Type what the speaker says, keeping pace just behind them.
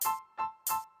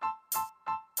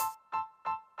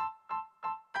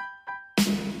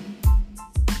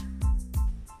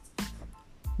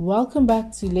Welcome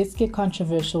back to Let's Get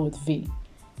Controversial with V.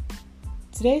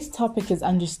 Today's topic is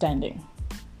understanding.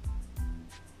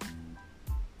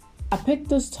 I picked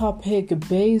this topic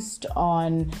based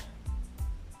on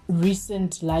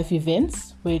recent life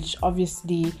events, which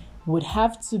obviously would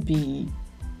have to be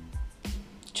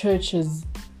churches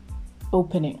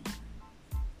opening.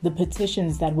 The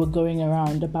petitions that were going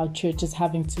around about churches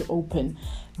having to open.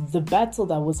 The battle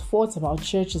that was fought about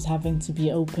churches having to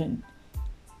be open.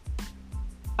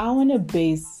 I want to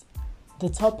base the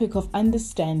topic of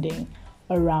understanding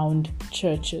around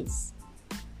churches.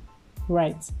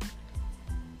 Right.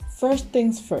 First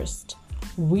things first,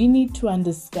 we need to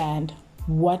understand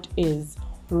who is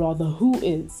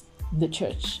the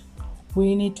church.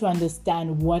 We need to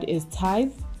understand what is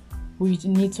tithe. We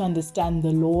need to understand the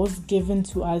laws given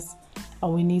to us,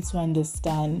 and we need to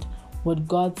understand what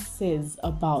God says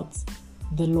about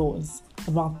the laws,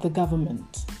 about the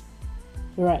government.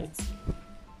 Right.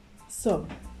 So,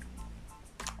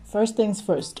 first things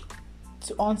first,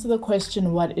 to answer the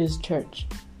question, what is church?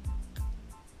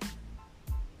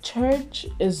 Church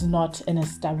is not an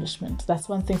establishment. That's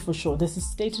one thing for sure. This is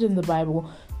stated in the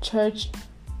Bible. Church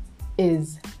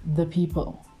is the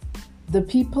people. The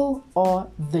people are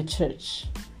the church.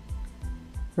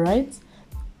 Right?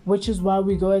 Which is why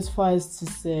we go as far as to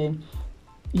say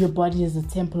your body is a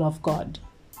temple of God.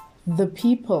 The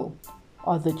people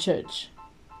are the church.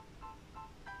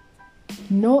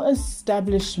 No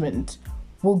establishment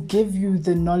will give you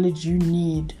the knowledge you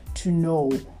need to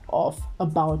know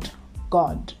about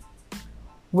God.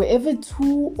 Wherever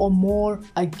two or more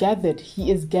are gathered,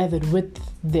 He is gathered with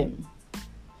them.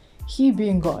 He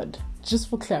being God, just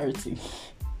for clarity.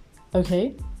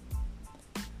 Okay?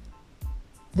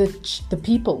 The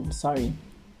people,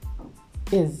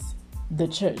 is the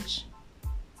church.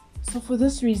 So for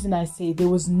this reason I say there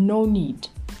was no need,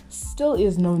 still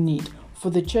is no need, for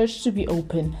the church to be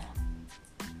open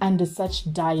under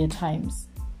such dire times.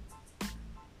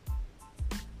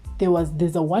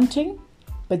 There's a wanting,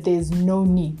 but there's no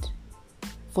need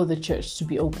for the church to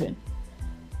be open.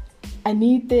 I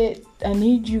need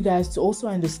you guys to also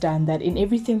understand that in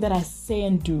everything that I say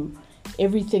and do,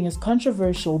 everything is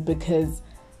controversial because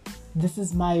this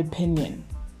is my opinion.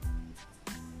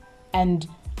 And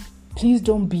please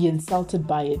don't be insulted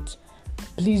by it.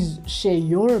 Please share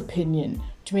your opinion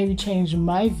to maybe change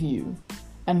my view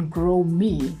and grow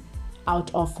me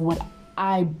out of what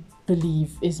I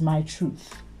believe is my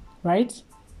truth, right?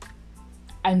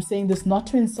 I'm saying this not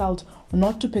to insult or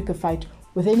not to pick a fight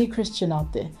with any Christian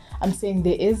out there. I'm saying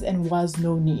there is and was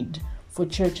no need for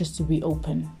churches to be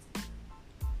open.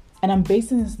 And I'm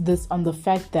basing this on the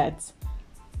fact that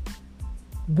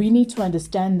we need to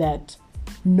understand that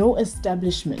no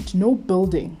establishment, no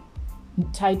building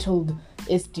titled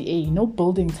SDA, no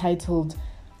building titled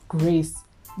Grace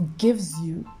gives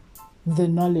you the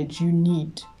knowledge you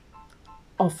need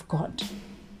of God.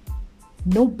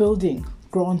 No building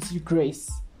grants you grace.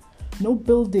 No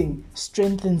building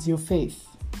strengthens your faith.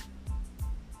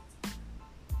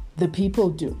 The people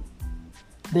do.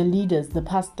 The leaders, the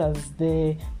pastors,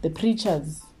 the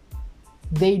preachers,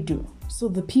 they do. So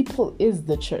the people is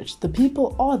the church. The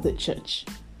people are the church.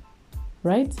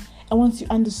 Right? And once you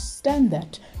understand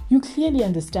that, you clearly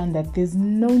understand that there's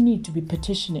no need to be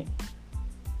petitioning.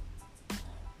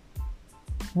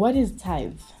 What is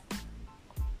tithe?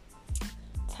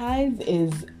 Tithe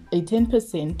is a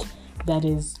 10% that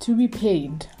is to be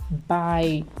paid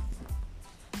by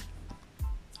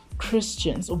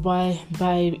Christians or by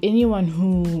anyone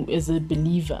who is a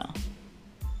believer,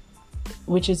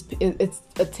 which is it's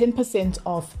a 10%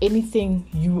 of anything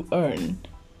you earn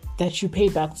that you pay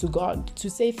back to God to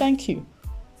say thank you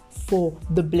for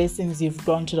the blessings you've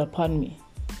granted upon me.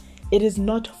 It is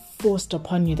not forced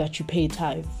upon you that you pay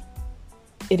tithe.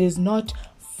 It is not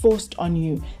forced on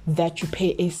you that you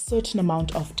pay a certain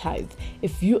amount of tithe.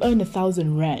 If you earn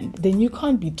 1,000 rand, then you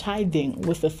can't be tithing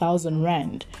with 1,000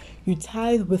 rand. You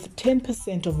tithe with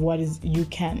 10% of what is you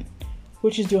can,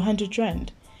 which is your 100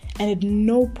 rand. And at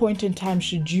no point in time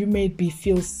should you maybe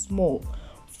feel small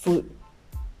for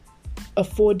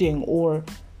affording or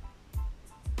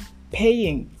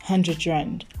paying 100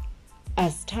 rand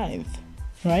as tithe,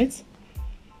 right?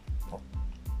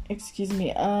 Excuse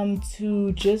me,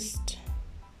 to just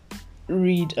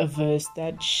read a verse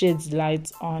that sheds light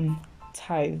on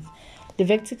tithe.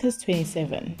 Leviticus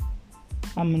 27.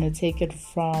 I'm going to take it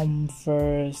from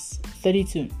verse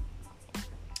 32.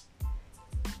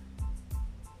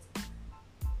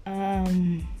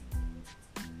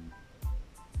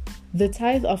 The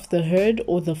tithe of the herd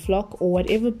or the flock or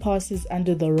whatever passes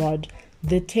under the rod,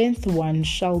 the 10th one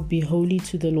shall be holy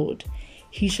to the Lord.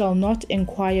 He shall not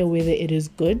inquire whether it is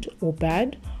good or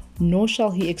bad, nor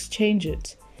shall he exchange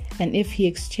it. And if he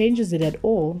exchanges it at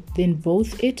all, then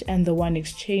both it and the one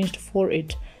exchanged for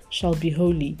it shall be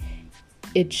holy.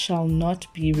 It shall not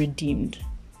be redeemed.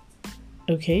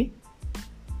 Okay?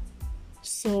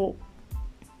 So,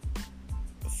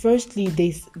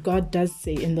 firstly, God does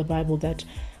say in the Bible that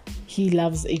he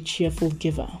loves a cheerful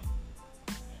giver.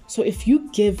 So if you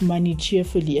give money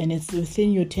cheerfully and it's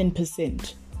within your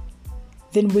 10%,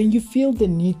 then when you feel the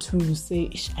need to say,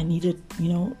 I need it,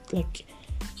 like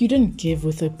you didn't give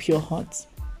with a pure heart,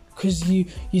 because you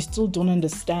still don't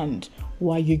understand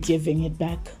why you're giving it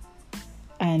back,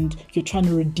 and you're trying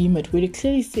to redeem it where it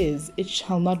clearly says it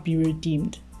shall not be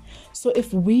redeemed. So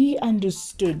if we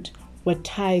understood what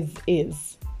tithe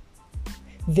is,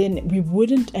 then we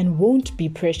wouldn't and won't be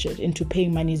pressured into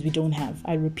paying monies we don't have.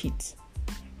 I repeat,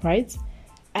 right?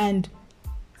 And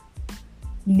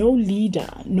no leader,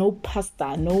 no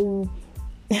pastor, no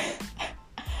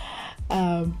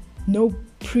no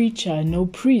preacher, no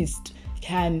priest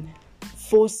can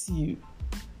force you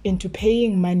into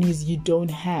paying monies you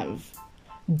don't have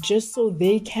just so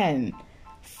they can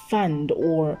fund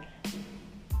or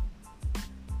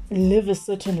live a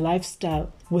certain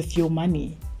lifestyle with your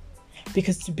money.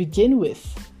 Because to begin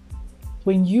with,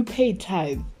 when you pay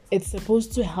tithe, it's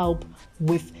supposed to help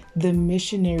with the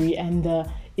missionary and the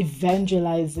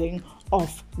evangelizing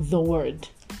of the word.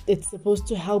 It's supposed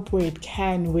to help where it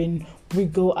can when we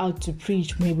go out to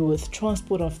preach, maybe with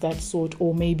transport of that sort,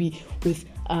 or maybe with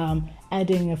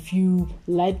adding a few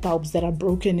light bulbs that are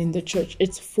broken in the church.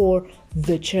 It's for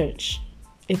the church.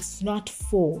 It's not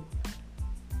for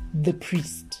the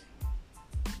priest.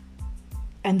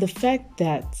 And the fact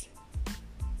that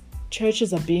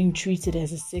churches are being treated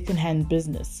as a second-hand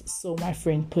business, so my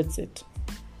friend puts it,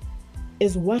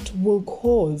 is what will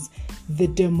cause the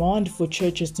demand for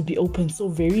churches to be open so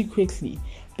very quickly,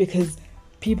 because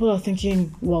people are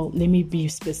thinking, well, let me be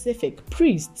specific.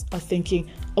 Priests are thinking,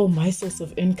 oh, my source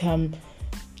of income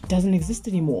doesn't exist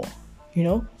anymore,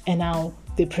 and now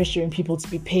they're pressuring people to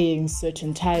be paying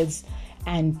certain tithes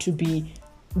and to be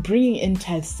bringing in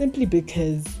tithes simply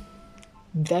because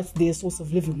that's their source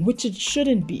of living, which it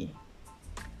shouldn't be.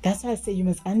 That's why I say you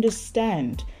must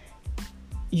understand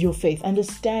your faith,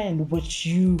 understand what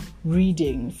you're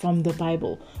reading from the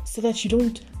Bible, so that you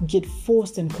don't get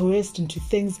forced and coerced into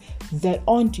things that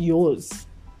aren't yours.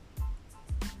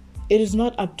 It is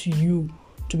not up to you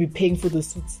to be paying for the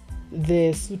suit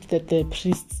that the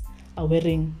priests are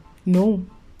wearing. No.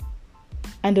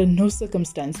 Under no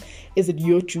circumstance is it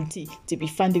your duty to be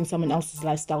funding someone else's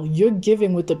lifestyle. You're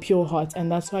giving with a pure heart,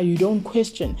 and that's why you don't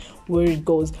question where it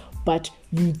goes. But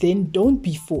you then don't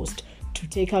be forced to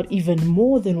take out even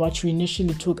more than what you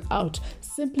initially took out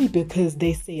simply because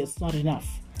they say it's not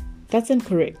enough. That's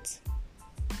incorrect.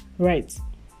 Right.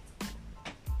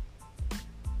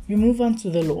 We move on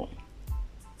to the law.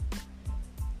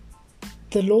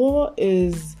 The law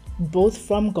is both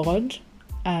from God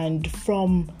and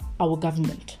from our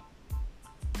government.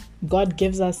 God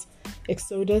gives us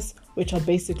Exodus, which are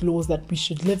basic laws that we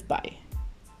should live by.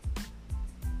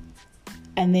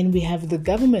 And then we have the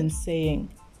government saying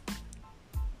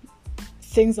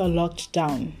things are locked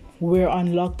down. We're on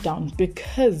lockdown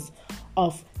because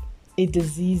of a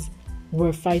disease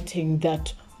we're fighting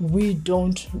that we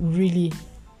don't really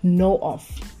know of.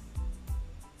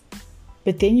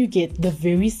 But then you get the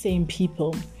very same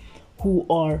people who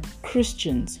are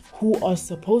Christians, who are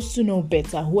supposed to know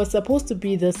better, who are supposed to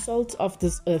be the salt of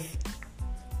this earth,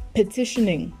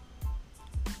 petitioning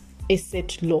a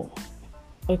set law.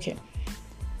 Okay.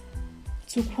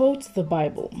 To quote the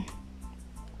Bible,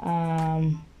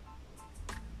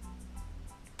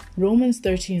 Romans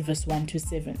 13 verse 1 to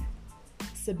 7,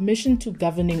 submission to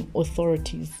governing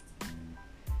authorities.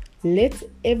 Let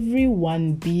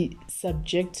everyone be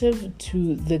subjective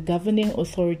to the governing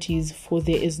authorities, for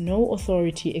there is no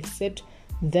authority except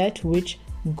that which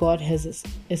God has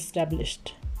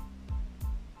established.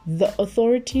 The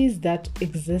authorities that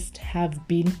exist have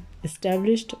been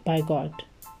established by God.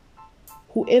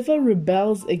 Whoever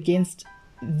rebels against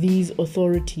these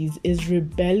authorities is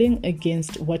rebelling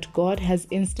against what God has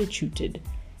instituted,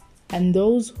 and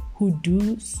those who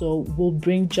do so will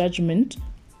bring judgment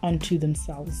unto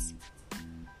themselves.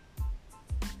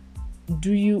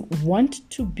 Do you want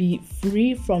to be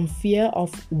free from fear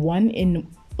of one in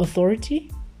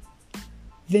authority?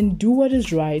 Then do what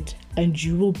is right, and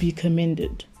you will be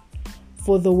commended.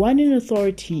 For the one in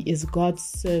authority is God's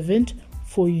servant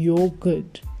for your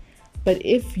good. But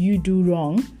if you do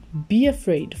wrong, be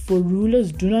afraid, for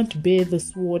rulers do not bear the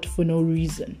sword for no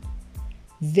reason.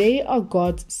 They are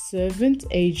God's servant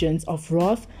agents of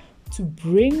wrath, to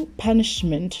bring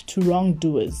punishment to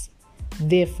wrongdoers.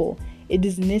 Therefore, it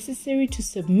is necessary to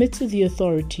submit to the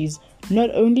authorities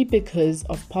not only because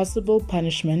of possible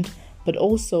punishment, but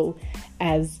also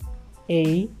as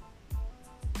a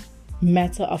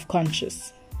matter of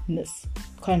conscience.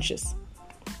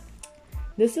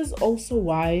 This is also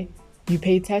why you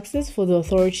pay taxes, for the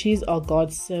authorities are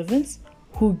God's servants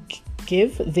who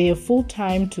give their full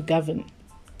time to govern.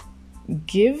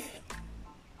 Give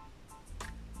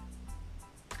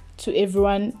to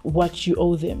everyone what you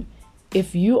owe them.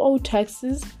 If you owe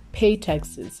taxes, pay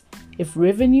taxes. If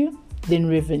revenue, then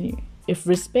revenue. If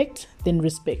respect, then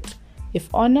respect.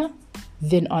 If honor,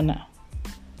 then honor.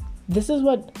 This is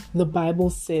what the Bible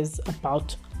says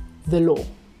about the law.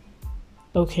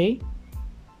 Okay?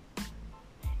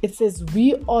 It says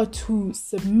we are to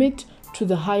submit to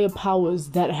the higher powers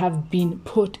that have been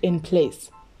put in place.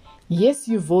 Yes,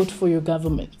 you vote for your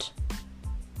government.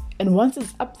 And once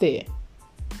it's up there,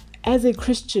 as a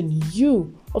Christian,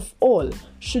 you of all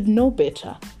should know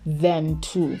better than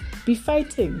to be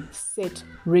fighting set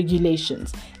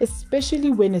regulations, especially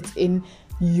when it's in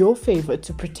your favor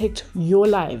to protect your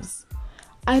lives.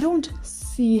 I don't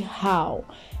see how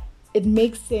it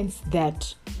makes sense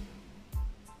that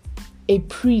a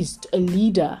priest, a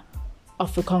leader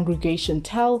of a congregation,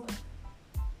 tell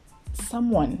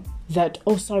someone that,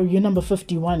 oh, sorry, you're number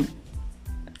 51.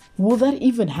 Will that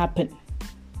even happen?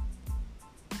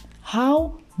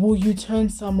 How will you turn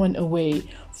someone away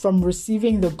from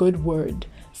receiving the good word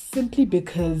simply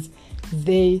because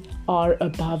they are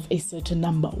above a certain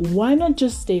number? Why not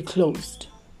just stay closed?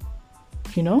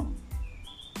 You know?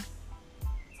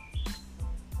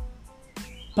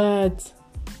 But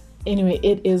anyway,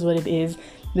 it is what it is.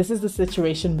 This is the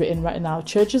situation we're in right now.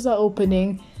 Churches are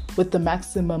opening with the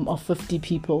maximum of 50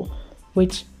 people,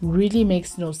 which really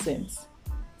makes no sense.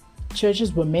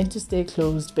 Churches were meant to stay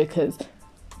closed because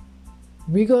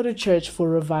we go to church for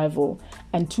revival,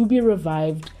 and to be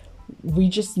revived, we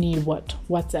just need what?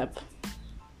 WhatsApp.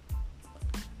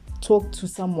 Talk to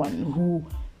someone who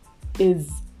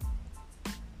is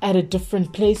at a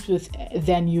different place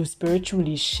than you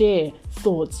spiritually. Share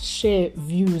thoughts, share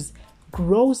views,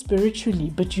 grow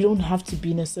spiritually, but you don't have to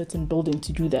be in a certain building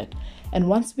to do that. And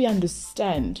once we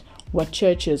understand what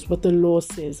church is, what the law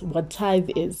says, what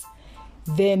tithe is,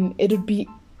 then it'll be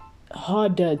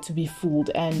harder to be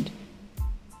fooled, and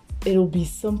it'll be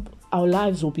our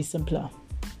lives will be simpler,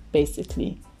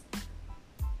 basically.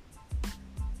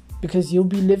 Because you'll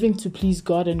be living to please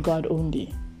God and God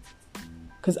only.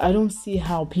 Because I don't see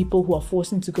how people who are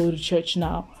forcing to go to church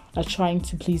now are trying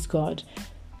to please God,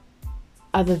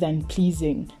 other than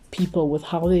pleasing people with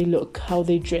how they look, how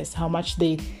they dress, how much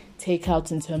they take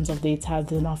out in terms of their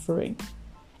tithe and offering.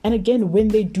 And again, when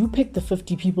they do pick the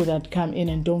 50 people that come in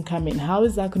and don't come in, how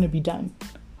is that going to be done?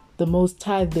 The most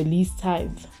tithe, the least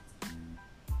tithe.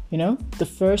 You know, the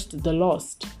first, the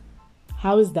lost.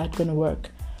 How is that going to work?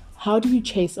 How do you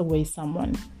chase away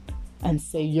someone and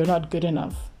say you're not good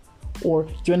enough, or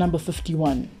you're number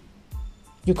 51?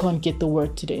 You can't get the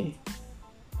word today.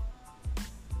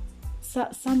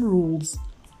 Some rules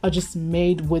are just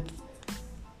made with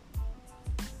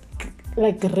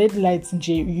like red lights, and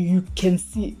you can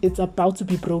see it's about to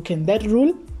be broken. That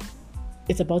rule,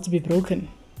 it's about to be broken.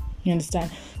 You understand?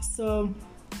 So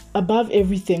above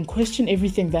everything, question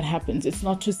everything that happens. It's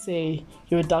not to say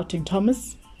you're doubting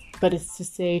Thomas, but it's to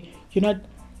say you're not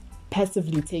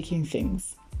passively taking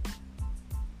things.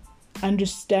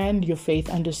 Understand your faith,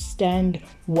 understand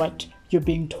what you're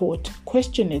being taught,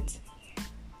 question it,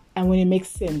 and when it makes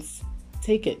sense,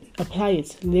 take it, apply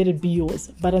it, let it be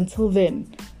yours. But until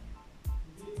then,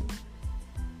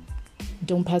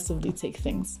 don't passively take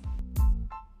things.